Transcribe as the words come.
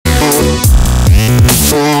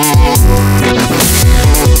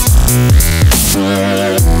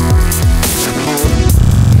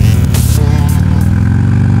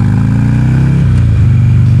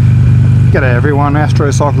G'day everyone,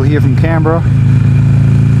 AstroCycle here from Canberra.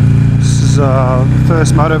 This is the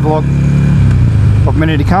first motovlog of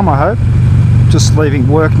many to come, I hope. Just leaving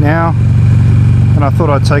work now, and I thought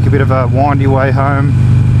I'd take a bit of a windy way home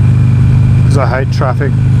because I hate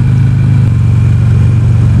traffic.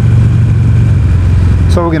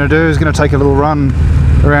 So what we're going to do is going to take a little run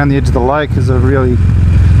around the edge of the lake. There's a really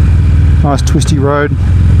nice twisty road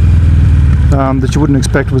that you wouldn't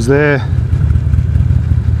expect was there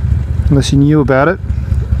unless you knew about it.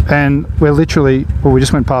 And we're literally, well, we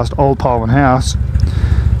just went past Old Parliament House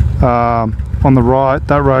on the right.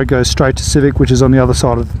 That road goes straight to Civic, which is on the other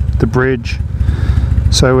side of the bridge.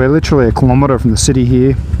 So we're literally a kilometre from the city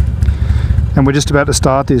here, and we're just about to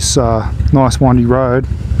start this nice windy road.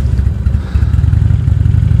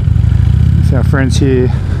 If our friends here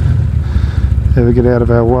ever get out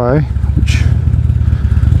of our way, which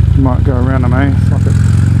might go around them, eh? Fuck it.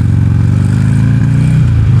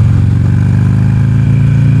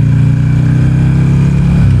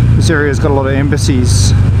 This area's got a lot of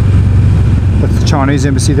embassies. That's the Chinese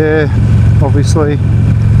embassy there, obviously.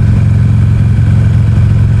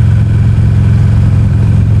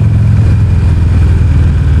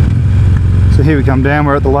 So here we come down,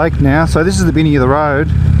 we're at the lake now. So this is the beginning of the road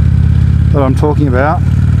that I'm talking about.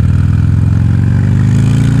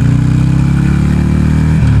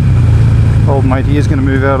 Old mate here is going to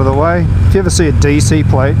move out of the way. If you ever see a DC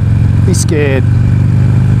plate, be scared.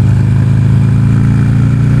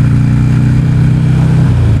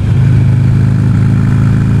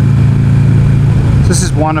 This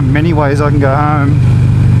is one of many ways I can go home.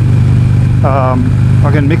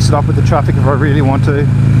 I can mix it up with the traffic if I really want to.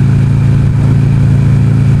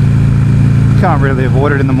 Can't really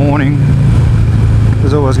avoid it in the morning.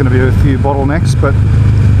 There's always going to be a few bottlenecks, but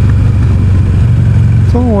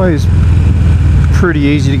it's always pretty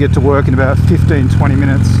easy to get to work in about 15-20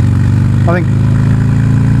 minutes. I think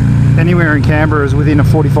anywhere in Canberra is within a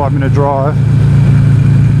 45-minute drive.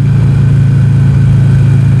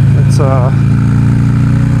 It's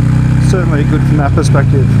certainly good from that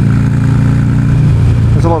perspective.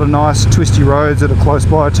 There's a lot of nice twisty roads that are close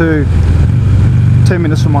by too. 10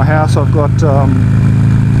 minutes from my house I've got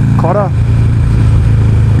Cotter.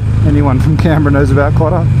 Anyone from Canberra knows about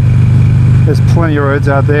Cotter. There's plenty of roads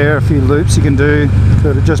out there, a few loops you can do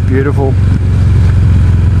that are just beautiful,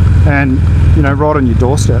 and you know, right on your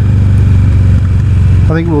doorstep.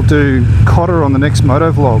 I think we'll do Cotter on the next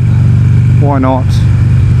motovlog. Why not?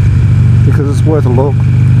 Because it's worth a look.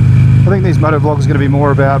 I think these motovlogs are going to be more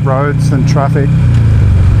about roads than traffic,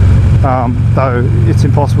 though it's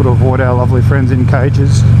impossible to avoid our lovely friends in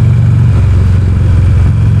cages.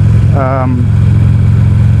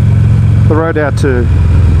 The road out to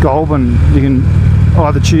Goulburn, you can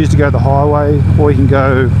either choose to go the highway, or you can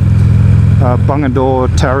go Bungendore,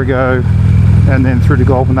 Tarago, and then through to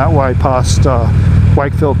Goulburn that way past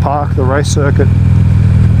Wakefield Park, the race circuit,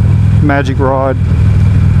 magic ride,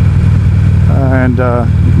 and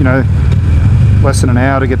you know, less than an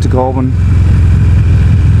hour to get to Goulburn.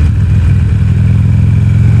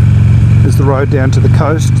 There's the road down to the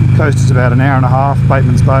coast. The coast is about an hour and a half,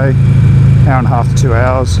 Bateman's Bay, hour and a half to 2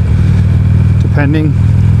 hours depending,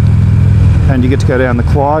 and you get to go down the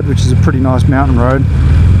Clyde, which is a pretty nice mountain road.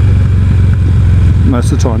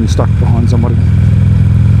 Most of the time you're stuck behind somebody.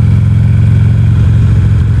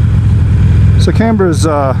 So Canberra's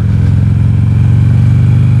a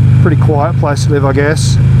pretty quiet place to live, I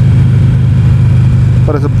guess,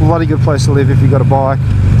 but it's a bloody good place to live if you've got a bike.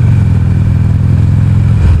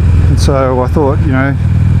 And so I thought, you know,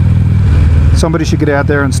 somebody should get out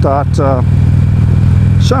there and start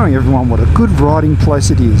showing everyone what a good riding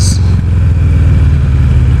place it is.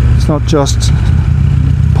 It's not just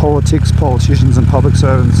politics, politicians and public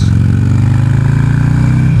servants.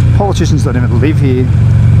 Politicians don't even live here.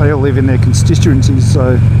 They all live in their constituencies,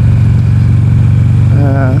 so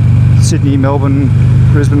Sydney, Melbourne,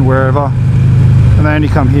 Brisbane, wherever, and they only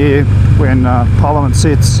come here when Parliament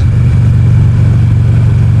sits.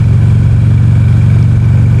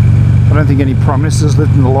 I don't think any Prime Ministers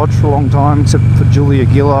lived in the Lodge for a long time, except for Julia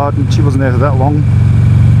Gillard, and she wasn't there for that long.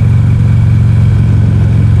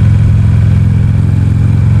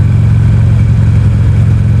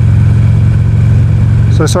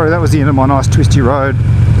 So sorry, that was the end of my nice twisty road.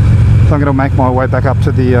 So I'm going to make my way back up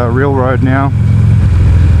to the real road now.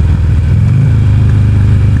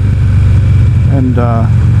 And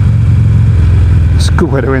it's a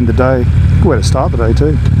good way to end the day, good way to start the day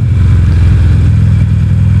too.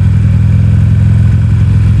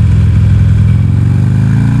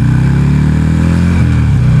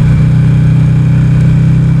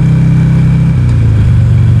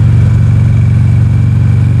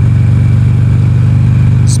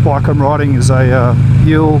 bike I'm riding is a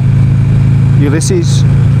Ulysses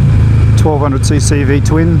 1200cc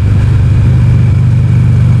V-twin,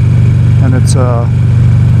 and it's a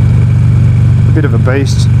bit of a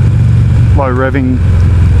beast, low revving,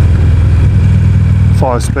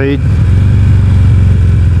 5-speed,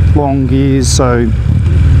 long gears, so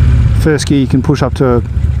first gear you can push up to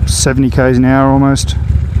 70 k's an hour almost.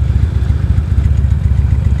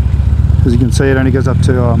 As you can see, it only goes up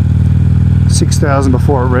to 6,000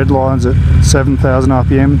 before it redlines at 7,000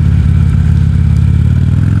 RPM.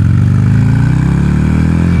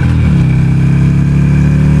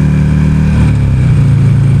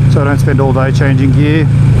 So I don't spend all day changing gear.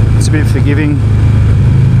 It's a bit forgiving.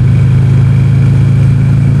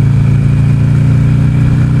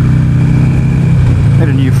 Need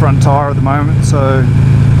a new front tyre at the moment, so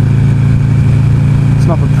it's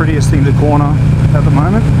not the prettiest thing to corner at the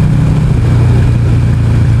moment.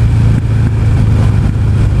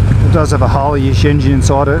 It does have a Harley-ish engine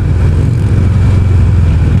inside it,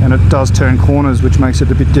 and it does turn corners, which makes it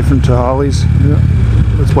a bit different to Harleys. Yeah.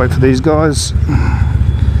 Let's wait for these guys.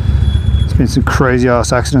 There's been some crazy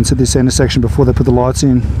ass accidents at this intersection before they put the lights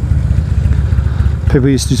in. People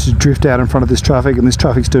used to just drift out in front of this traffic, and this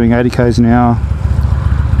traffic's doing 80 k's an hour.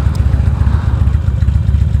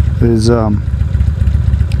 There's a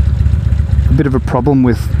bit of a problem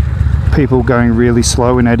with people going really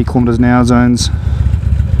slow in 80 kilometers an hour zones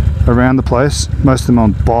around the place, most of them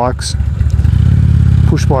on bikes,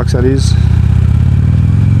 push bikes that is.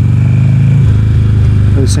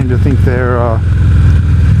 They seem to think they're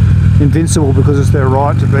invincible because it's their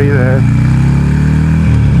right to be there,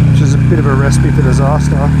 which is a bit of a recipe for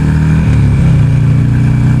disaster.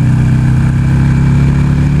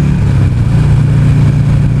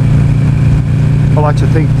 I like to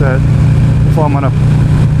think that if I'm on a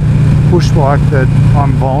push bike that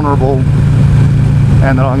I'm vulnerable,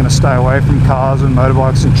 and that I'm going to stay away from cars and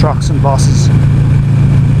motorbikes and trucks and buses.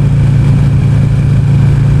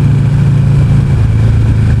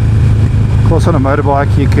 Of course, on a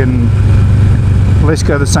motorbike you can at least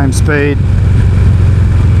go the same speed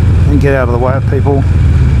and get out of the way of people.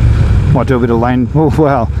 Might do a bit of lane, oh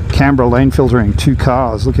wow, Canberra lane filtering, 2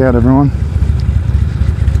 cars, look out everyone.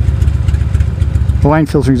 The lane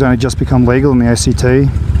filtering's only just become legal in the ACT.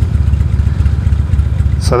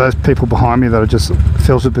 So those people behind me that are just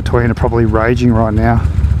filtered between are probably raging right now.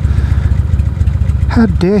 How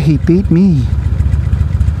dare he beat me?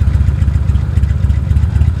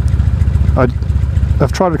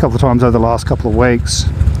 I've tried it a couple of times over the last couple of weeks.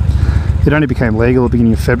 It only became legal at the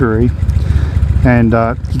beginning of February, and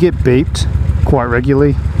you get beeped quite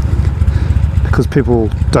regularly because people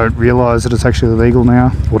don't realise that it's actually illegal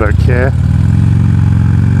now, or don't care.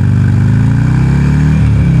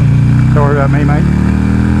 Don't worry about me, mate.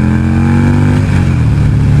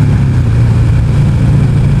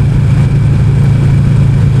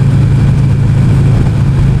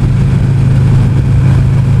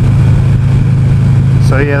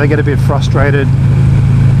 So yeah, they get a bit frustrated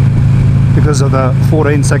because of the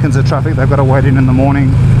 14 seconds of traffic they've got to wait in the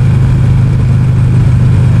morning.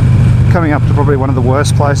 Coming up to probably one of the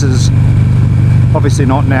worst places, obviously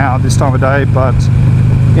not now at this time of day, but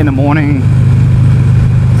in the morning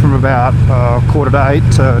from about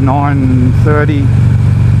 7:45 to 9:30,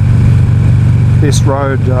 this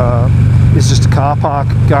road is just a car park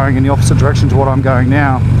going in the opposite direction to what I'm going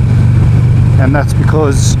now. And that's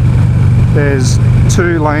because there's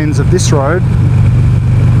 2 lanes of this road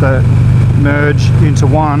that merge into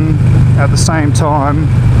one at the same time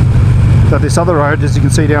that this other road, as you can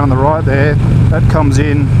see down on the right there, that comes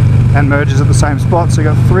in and merges at the same spot. So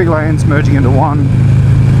you've got 3 lanes merging into one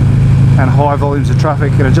and high volumes of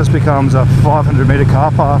traffic, and it just becomes a 500 metre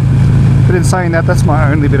car park. But in saying that, that's my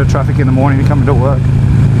only bit of traffic in the morning coming to work.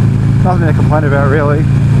 Nothing to complain about really.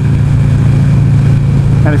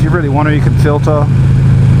 And if you really want to, you can filter.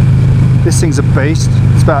 This thing's a beast.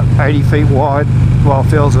 It's about 80 feet wide, well, it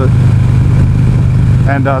feels it.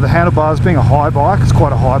 And the handlebars, being a high bike, it's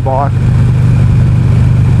quite a high bike,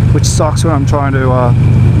 which sucks when I'm trying to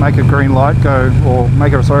make a green light go, or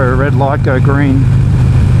make a red light go green,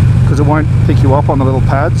 because it won't pick you up on the little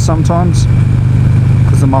pads sometimes,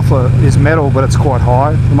 because the muffler is metal but it's quite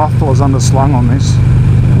high. The muffler is underslung on this.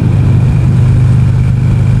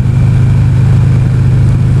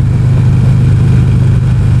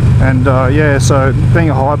 And yeah, so being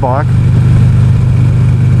a high bike,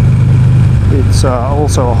 it's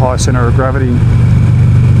also a high centre of gravity,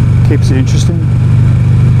 keeps it interesting.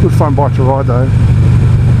 Good fun bike to ride though.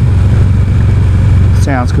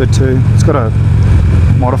 Sounds good too. It's got a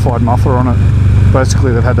modified muffler on it.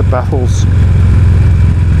 Basically they've had the baffles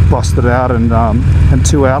busted out and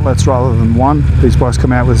 2 outlets rather than 1. These bikes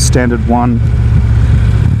come out with a standard 1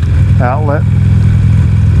 outlet,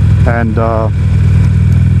 and the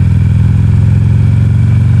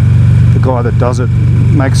guy that does it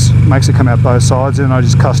makes it come out both sides, and I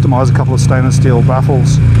just customise a couple of stainless steel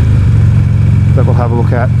baffles that we'll have a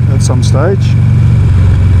look at some stage.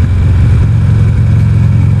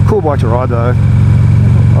 Cool bike to ride though.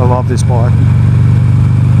 I love this bike.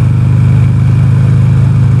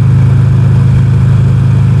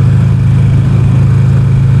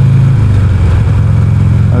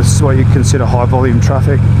 This is what you consider high volume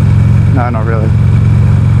traffic. No, not really.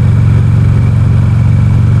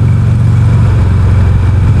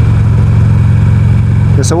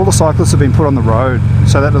 Yeah, so all the cyclists have been put on the road.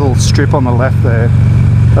 So that little strip on the left there,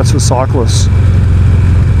 that's for cyclists.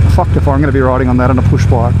 Fucked if I'm going to be riding on that on a push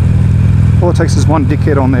bike. All it takes is one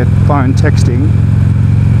dickhead on their phone texting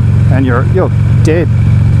and you're dead.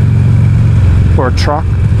 Or a truck.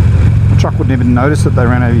 A truck wouldn't even notice that they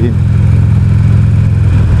ran over you.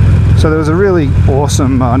 So there was a really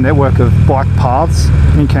awesome network of bike paths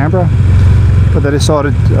in Canberra, but they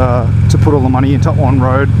decided to put all the money into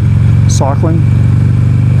on-road cycling.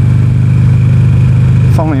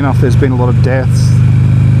 Funnily enough, there's been a lot of deaths,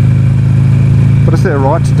 but it's their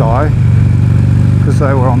right to die because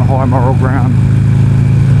they were on the high moral ground.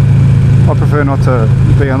 I prefer not to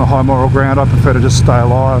be on the high moral ground. I prefer to just stay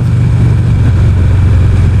alive.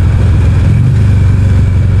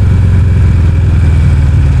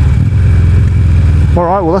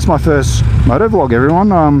 Alright, well that's my first motovlog,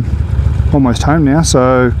 everyone. I'm almost home now,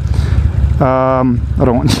 so I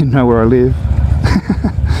don't want you to know where I live.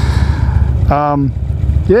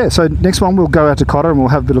 Yeah, so next one we'll go out to Cotter and we'll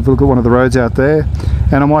have a bit of a look at one of the roads out there,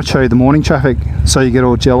 and I might show you the morning traffic so you get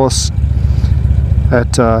all jealous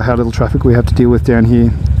at how little traffic we have to deal with down here.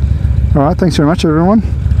 Alright, thanks very much everyone,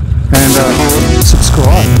 and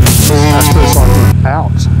subscribe. AstroCycle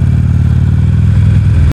out.